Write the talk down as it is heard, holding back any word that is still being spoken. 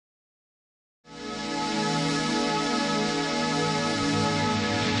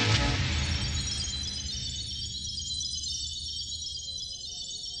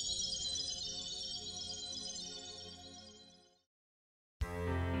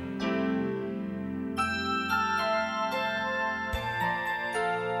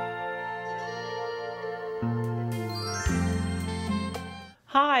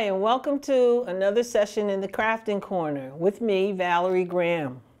Hi, and welcome to another session in the Crafting Corner with me, Valerie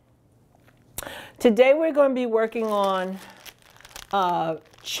Graham. Today we're going to be working on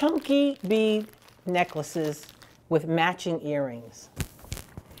chunky bead necklaces with matching earrings.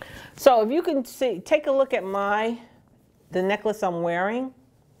 So if you can see, take a look at the necklace I'm wearing.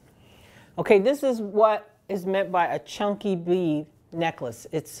 Okay, this is what is meant by a chunky bead necklace.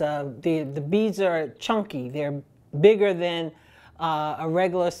 It's the beads are chunky. They're bigger than a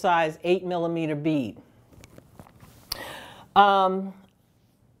regular size 8mm bead.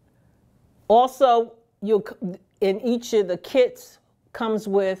 Also, in each of the kits comes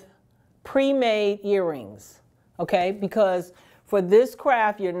with pre-made earrings, okay? Because for this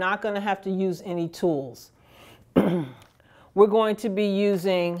craft, you're not going to have to use any tools. We're going to be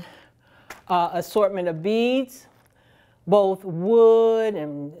using assortment of beads, both wood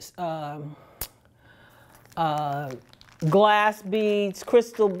and glass beads,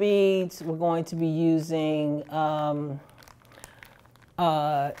 crystal beads. We're going to be using, I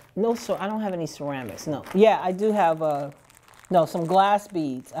don't have any ceramics, no. Yeah, I do have, some glass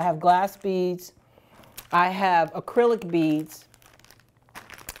beads. I have glass beads, I have acrylic beads,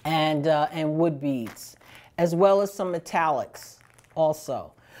 and wood beads, as well as some metallics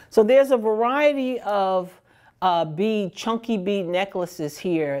also. So there's a variety of chunky bead necklaces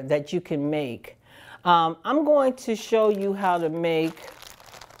here that you can make. I'm going to show you how to make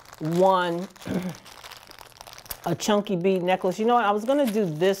a chunky bead necklace. You know what, I was going to do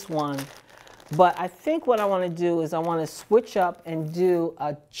this one, but I think what I want to do is I want to switch up and do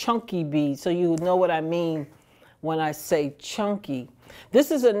a chunky bead so you know what I mean when I say chunky. This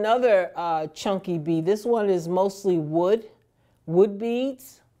is another chunky bead. This one is mostly wood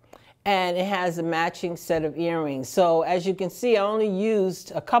beads. And it has a matching set of earrings. So as you can see, I only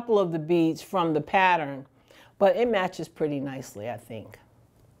used a couple of the beads from the pattern, but it matches pretty nicely, I think.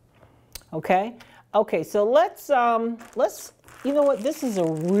 Okay? Okay, so let's, you know what, this is a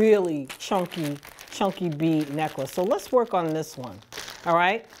really chunky bead necklace. So let's work on this one, all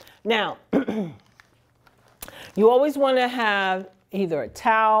right? Now, you always want to have either a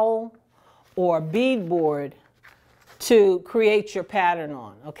towel or a bead board to create your pattern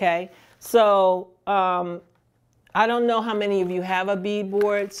on, okay? So I don't know how many of you have a bead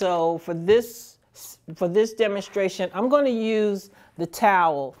board, so for this demonstration, I'm going to use the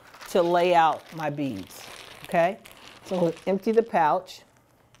towel to lay out my beads, okay? So I'm going to empty the pouch,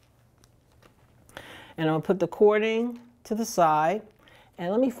 and I'm going to put the cording to the side, and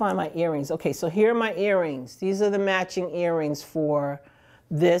let me find my earrings. Okay, so here are my earrings. These are the matching earrings for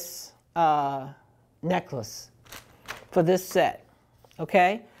this necklace, for this set,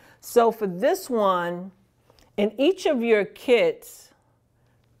 okay? So for this one, in each of your kits,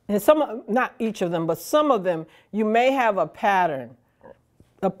 and not each of them, but some of them, you may have a pattern,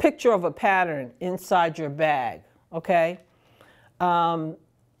 a picture of a pattern inside your bag, okay? So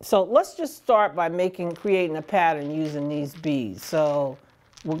let's just start by creating a pattern using these beads. So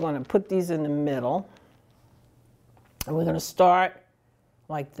we're going to put these in the middle, and we're going to start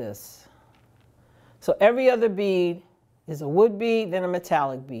like this. So every other bead is a wood bead, then a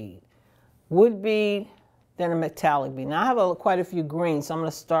metallic bead. Wood bead, then a metallic bead. Now I have quite a few greens, so I'm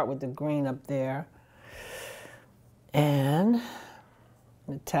going to start with the green up there. And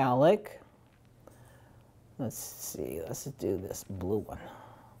metallic. Let's see, let's do this blue one.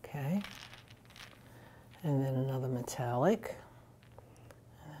 Okay. And then another metallic.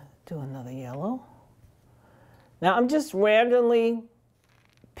 Do another yellow. Now I'm just randomly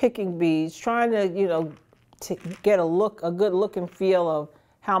picking beads, trying to, to get a good look and feel of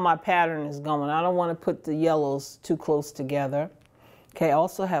how my pattern is going. I don't want to put the yellows too close together. Okay, I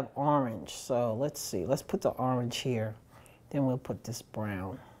also have orange, so let's see. Let's put the orange here. Then we'll put this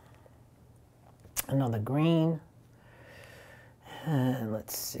brown. Another green. And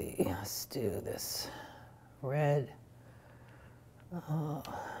let's see, let's do this red. Then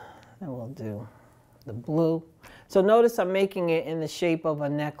we'll do the blue. So notice I'm making it in the shape of a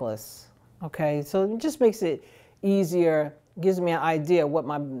necklace. Okay, so it just makes it easier, gives me an idea what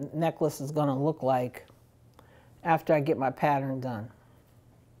my necklace is going to look like after I get my pattern done.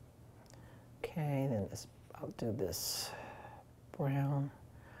 Okay, then I'll do this brown,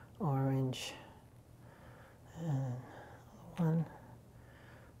 orange, and one.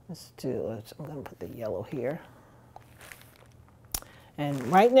 I'm going to put the yellow here. And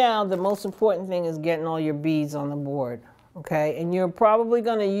right now, the most important thing is getting all your beads on the board. Okay, and you're probably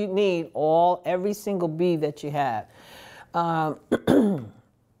going to need every single bead that you have.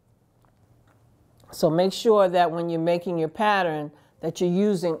 So make sure that when you're making your pattern that you're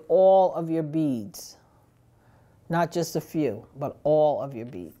using all of your beads. Not just a few, but all of your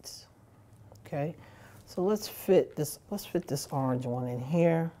beads. Okay, so let's fit this orange one in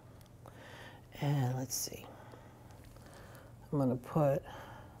here. And let's see. I'm gonna put,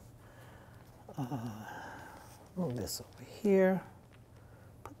 move this over here.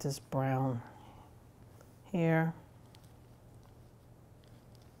 Put this brown here.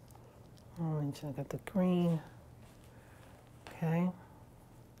 Orange, I got the green. Okay.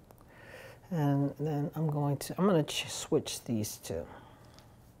 And then I'm going to switch these two.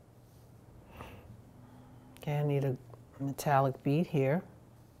 Okay, I need a metallic bead here.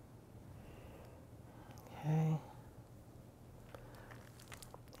 Okay.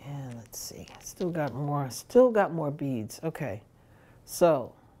 And let's see, still got more beads. Okay.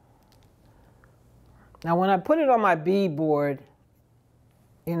 So now when I put it on my bead board,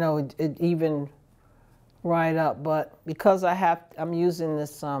 you know, it even right up, but because I'm using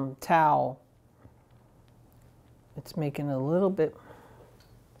this towel, it's making it a little bit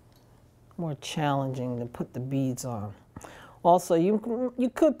more challenging to put the beads on. Also,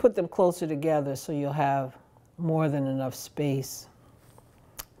 you could put them closer together so you'll have more than enough space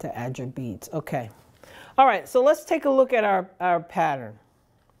to add your beads. Okay. All right, so let's take a look at our pattern.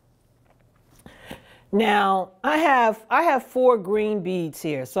 Now, I have 4 green beads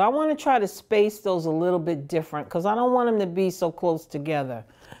here, so I want to try to space those a little bit different because I don't want them to be so close together.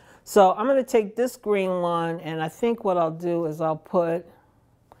 So I'm going to take this green one, and I think what I'll do is I'll put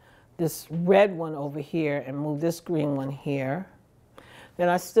this red one over here and move this green one here. Then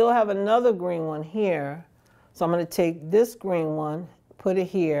I still have another green one here, so I'm going to take this green one, put it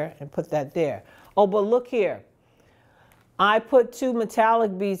here, and put that there. Oh, but look here. I put 2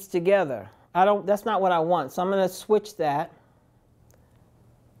 metallic beads together. That's not what I want. So I'm going to switch that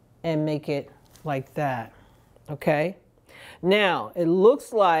and make it like that. Okay? Now, it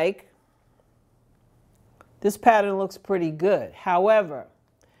looks like this pattern looks pretty good. However,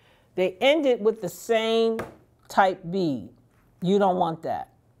 they ended with the same type bead. You don't want that.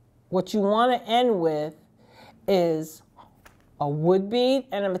 What you want to end with is a wood bead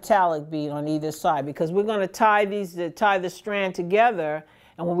and a metallic bead on either side, because we're going to tie the strand together.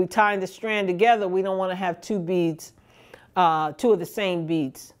 And when we tie the strand together, we don't want to have 2 beads, 2 of the same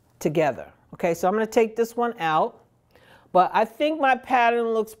beads together. Okay, so I'm going to take this one out. But I think my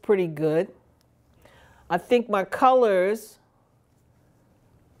pattern looks pretty good. I think my colors,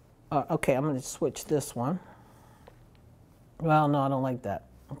 okay, I'm going to switch this one. Well, no, I don't like that.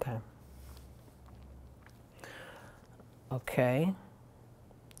 Okay. Okay.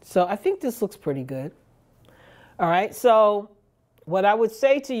 So I think this looks pretty good. All right, so what I would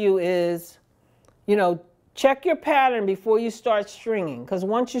say to you is, you know, check your pattern before you start stringing, because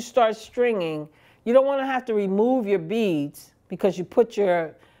once you start stringing, you don't want to have to remove your beads because your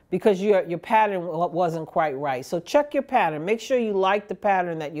pattern wasn't quite right. So check your pattern. Make sure you like the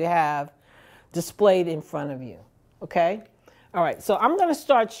pattern that you have displayed in front of you. Okay? All right, so I'm going to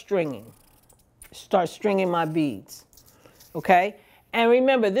start stringing my beads. Okay? And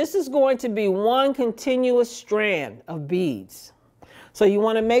remember, this is going to be one continuous strand of beads. So you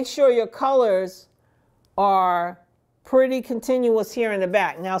want to make sure your colors are pretty continuous here in the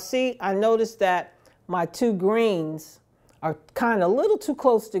back. Now see, I noticed that my 2 greens are kind of a little too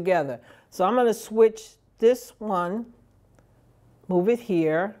close together. So I'm going to switch this one, move it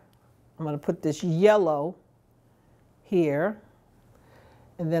here. I'm going to put this yellow here.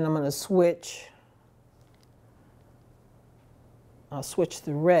 And then I'm going to switch, I'll switch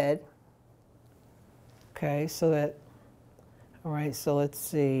the red. Okay, so that, all right, so let's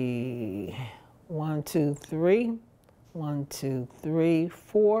see. 1, 2, 3. 1, 2, 3,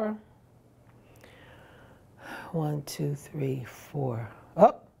 4. 1, 2, 3, 4.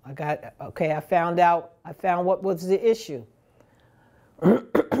 Oh, I got, okay, I found what was the issue.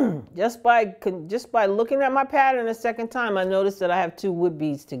 Just by looking at my pattern a second time, I noticed that I have 2 wood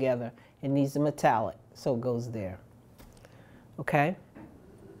beads together. It needs a metallic, so it goes there. Okay?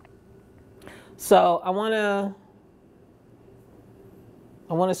 So I want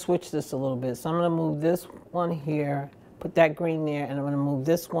to switch this a little bit. So I'm going to move this one here, put that green there, and I'm going to move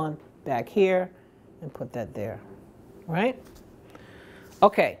this one back here and put that there. Right?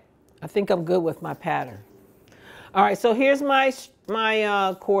 Okay. I think I'm good with my pattern. All right, so here's my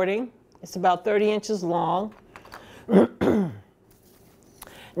cording. It's about 30 inches long.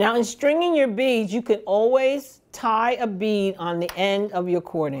 Now, in stringing your beads, you can always tie a bead on the end of your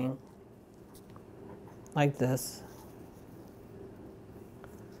cording, like this.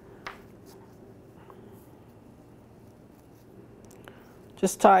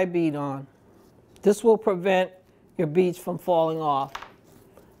 Just tie a bead on. This will prevent your beads from falling off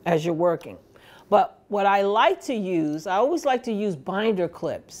as you're working. But what I like to use, I always like to use binder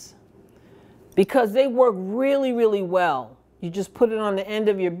clips because they work really, really well. You just put it on the end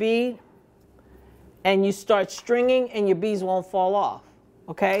of your bead and you start stringing and your beads won't fall off,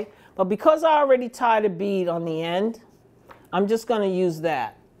 okay? But because I already tied a bead on the end, I'm just gonna use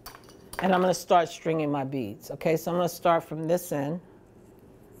that. And I'm gonna start stringing my beads, okay? So I'm gonna start from this end.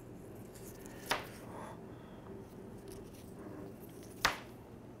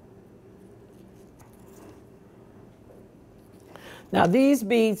 Now these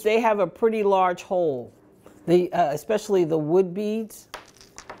beads, they have a pretty large hole. Especially the wood beads,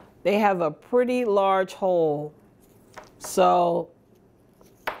 they have a pretty large hole. So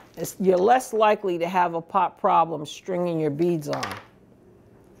you're less likely to have a pop problem stringing your beads on.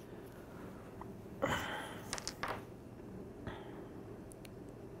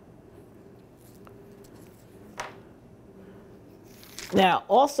 Now,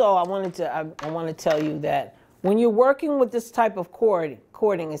 also, I want to tell you that when you're working with this type of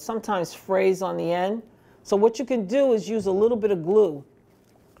cording, it sometimes frays on the end. So what you can do is use a little bit of glue.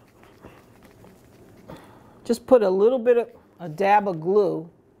 Just put a little bit of a dab of glue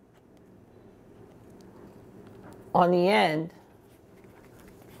on the end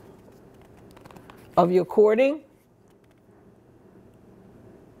of your cording.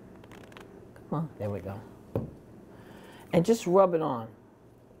 Come on, there we go. And just rub it on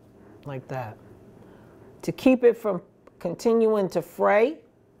like that to keep it from continuing to fray.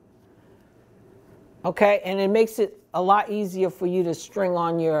 Okay, and it makes it a lot easier for you to string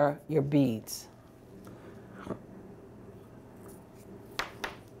on your beads.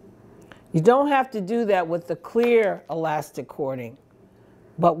 You don't have to do that with the clear elastic cording,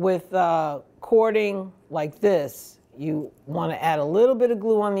 but with cording like this, you want to add a little bit of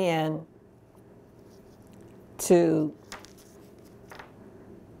glue on the end to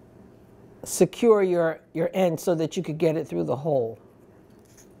secure your end so that you could get it through the hole.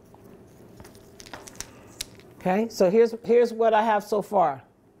 Okay, so here's what I have so far.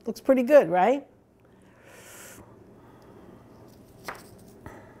 Looks pretty good, right?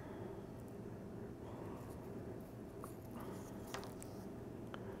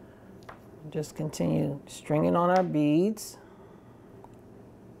 Just continue stringing on our beads.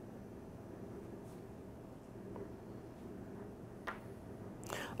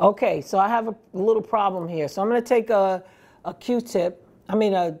 Okay, so I have a little problem here. So I'm going to take a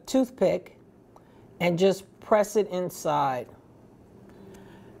toothpick, and just press it inside.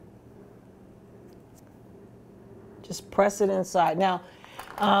 Just press it inside. Now,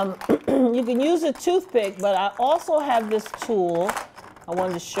 you can use a toothpick, but I also have this tool I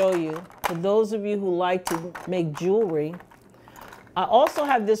wanted to show you. For those of you who like to make jewelry, I also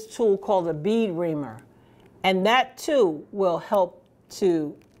have this tool called a bead reamer. And that too will help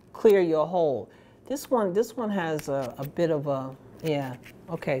to clear your hole. This one has a bit of a, yeah,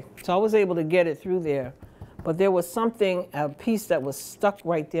 okay. So I was able to get it through there. But there was something, a piece that was stuck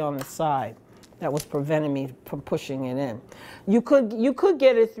right there on the side that was preventing me from pushing it in. You could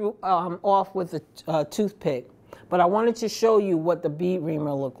get it through off with a toothpick, but I wanted to show you what the bead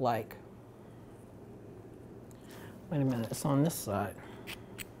reamer looked like. Wait a minute, it's on this side.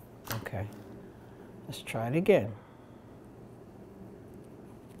 Okay, let's try it again.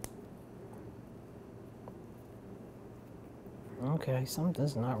 Okay,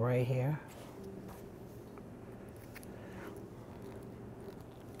 something's not right here.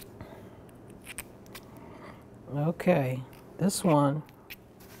 Okay, this one,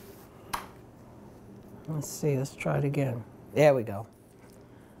 let's see, let's try it again. There we go.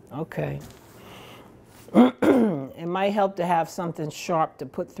 Okay. It might help to have something sharp to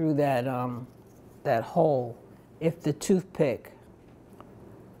put through that, that hole if the toothpick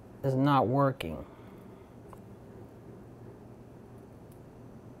is not working.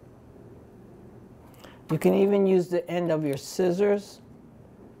 You can even use the end of your scissors,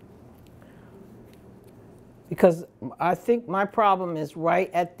 because I think my problem is right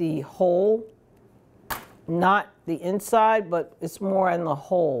at the hole, not the inside, but it's more in the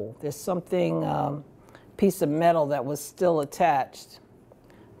hole. There's something, piece of metal that was still attached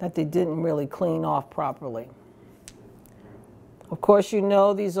that they didn't really clean off properly. Of course, you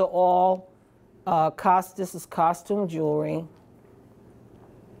know these are all, this is costume jewelry.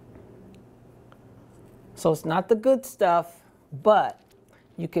 So it's not the good stuff, but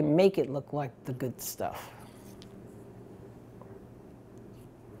you can make it look like the good stuff.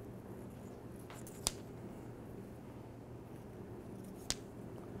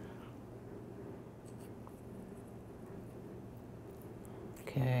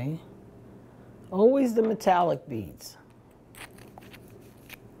 Okay. Always the metallic beads.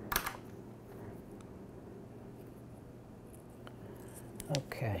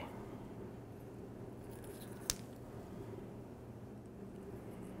 Okay.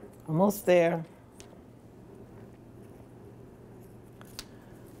 Almost there.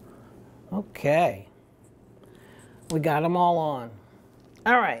 Okay. We got them all on.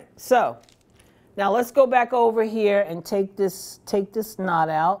 All right, so now let's go back over here and take this knot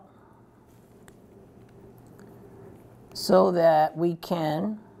out so that we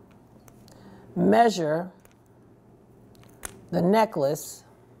can measure the necklace.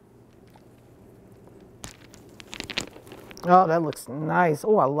 Oh, that looks nice.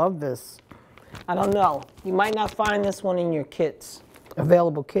 Oh, I love this. I don't know. You might not find this one in your kits,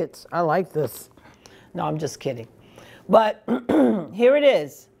 available kits. I like this. No, I'm just kidding. But here it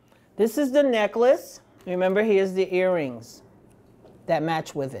is. This is the necklace. Remember, here's the earrings that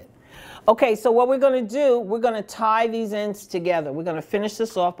match with it. Okay, so what we're going to do, we're going to tie these ends together. We're going to finish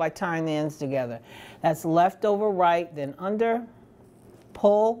this off by tying the ends together. That's left over right, then under,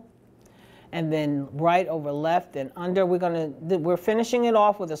 pull, and then right over left, then under. We're finishing it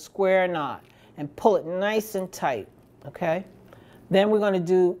off with a square knot and pull it nice and tight, okay? Then we're going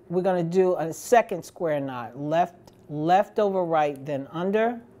to do a second square knot, left over right, then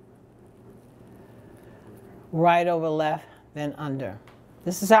under, right over left, then under.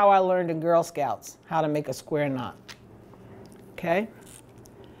 This is how I learned in Girl Scouts, how to make a square knot. Okay?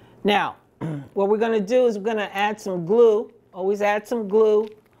 Now, what we're going to do is we're going to add some glue. Always add some glue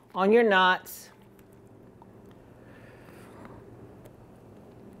on your knots.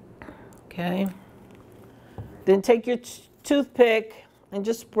 Okay? Then take your toothpick and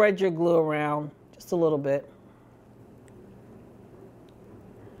just spread your glue around just a little bit.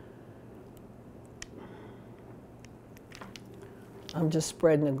 I'm just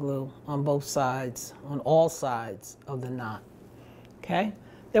spreading the glue on both sides, on all sides of the knot. Okay?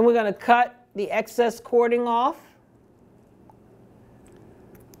 Then we're going to cut the excess cording off.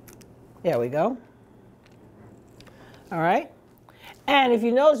 There we go. All right? And if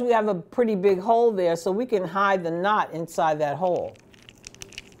you notice, we have a pretty big hole there, so we can hide the knot inside that hole.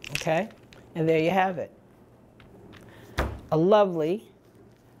 Okay? And there you have it. A lovely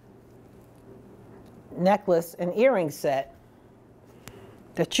necklace and earring set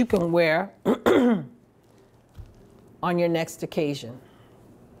that you can wear on your next occasion.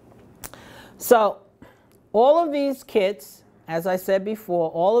 So all of these kits, as I said before,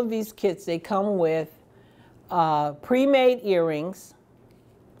 all of these kits, they come with pre-made earrings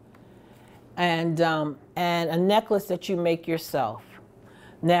and a necklace that you make yourself.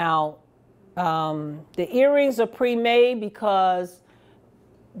 Now, the earrings are pre-made because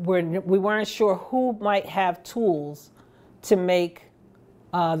we weren't sure who might have tools to make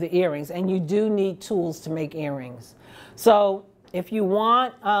the earrings, and you do need tools to make earrings. So if you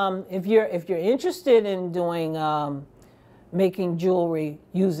want, if you're interested in doing making jewelry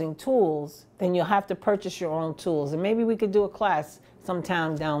using tools, then you'll have to purchase your own tools, and maybe we could do a class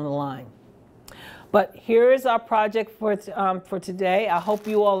sometime down the line. But here is our project for today. I hope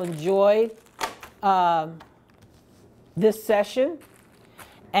you all enjoyed this session.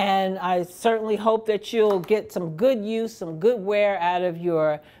 And I certainly hope that you'll get some good use, some good wear out of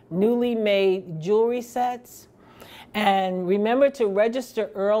your newly made jewelry sets. And remember to register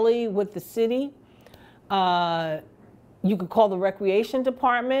early with the city. You can call the Recreation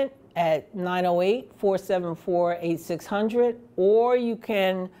Department at 908-474-8600, or you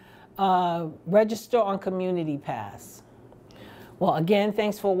can register on Community Pass. Well, again,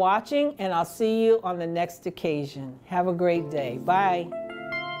 thanks for watching, and I'll see you on the next occasion. Have a great day. Bye.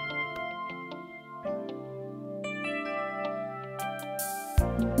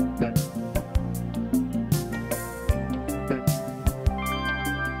 Good.